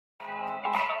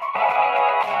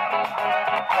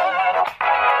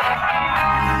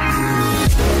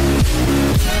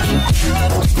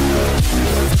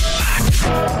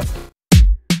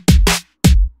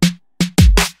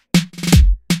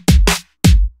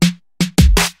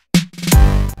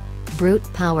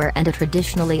Brute power and a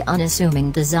traditionally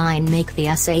unassuming design make the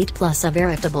S8 Plus a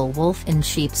veritable wolf in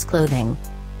sheep's clothing.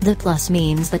 The Plus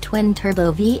means the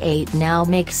twin-turbo V8 now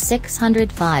makes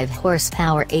 605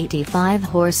 horsepower, 85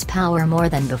 horsepower more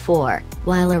than before,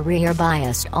 while a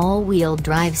rear-biased all-wheel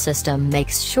drive system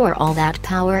makes sure all that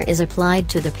power is applied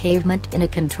to the pavement in a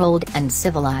controlled and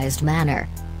civilized manner.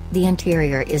 The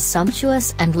interior is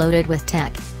sumptuous and loaded with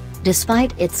tech.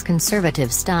 Despite its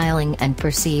conservative styling and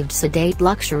perceived sedate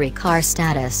luxury car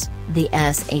status, the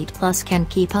S8 Plus can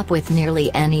keep up with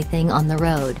nearly anything on the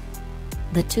road.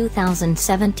 The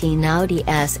 2017 Audi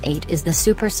S8 is the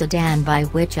super sedan by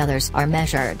which others are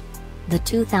measured. The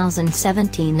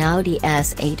 2017 Audi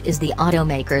S8 is the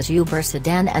automaker's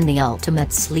uber-sedan and the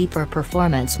ultimate sleeper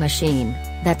performance machine.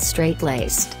 That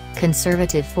straight-laced,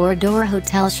 conservative four-door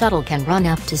hotel shuttle can run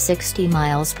up to 60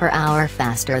 miles per hour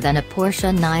faster than a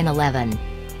Porsche 911.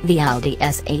 The Audi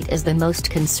S8 is the most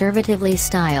conservatively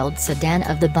styled sedan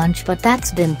of the bunch, but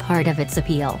that's been part of its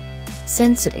appeal.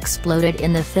 Since it exploded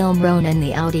in the film Ronin,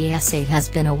 the Audi S8 has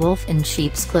been a wolf in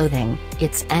sheep's clothing.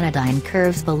 Its anodyne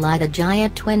curves belie the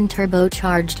giant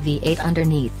twin-turbocharged V8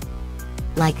 underneath.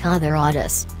 Like other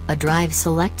Audis, a drive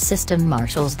select system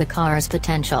marshals the car's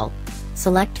potential.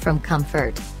 Select from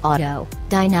comfort, auto,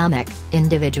 dynamic,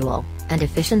 individual, and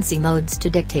efficiency modes to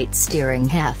dictate steering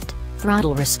heft,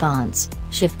 throttle response,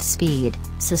 shift speed,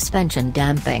 suspension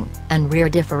damping, and rear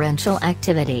differential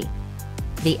activity.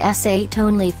 The S8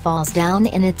 only falls down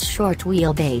in its short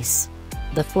wheelbase.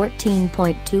 The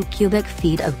 14.2 cubic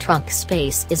feet of trunk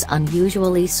space is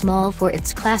unusually small for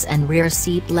its class, and rear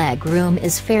seat leg room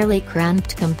is fairly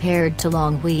cramped compared to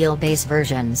long wheelbase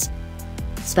versions.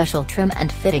 Special trim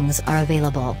and fittings are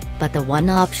available, but the one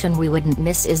option we wouldn't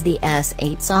miss is the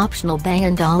S8's optional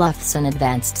Bang & Olufsen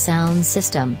advanced sound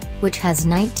system, which has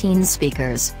 19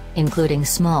 speakers, including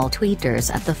small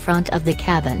tweeters at the front of the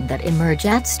cabin that emerge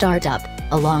at startup,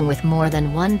 along with more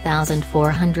than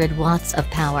 1,400 watts of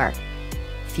power.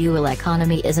 Fuel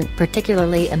economy isn't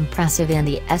particularly impressive in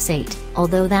the S8,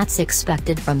 although that's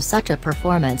expected from such a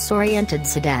performance-oriented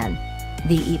sedan.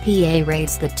 The EPA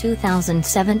rates the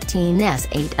 2017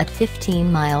 S8 at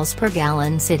 15 miles per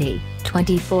gallon city,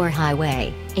 24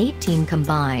 highway, 18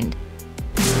 combined,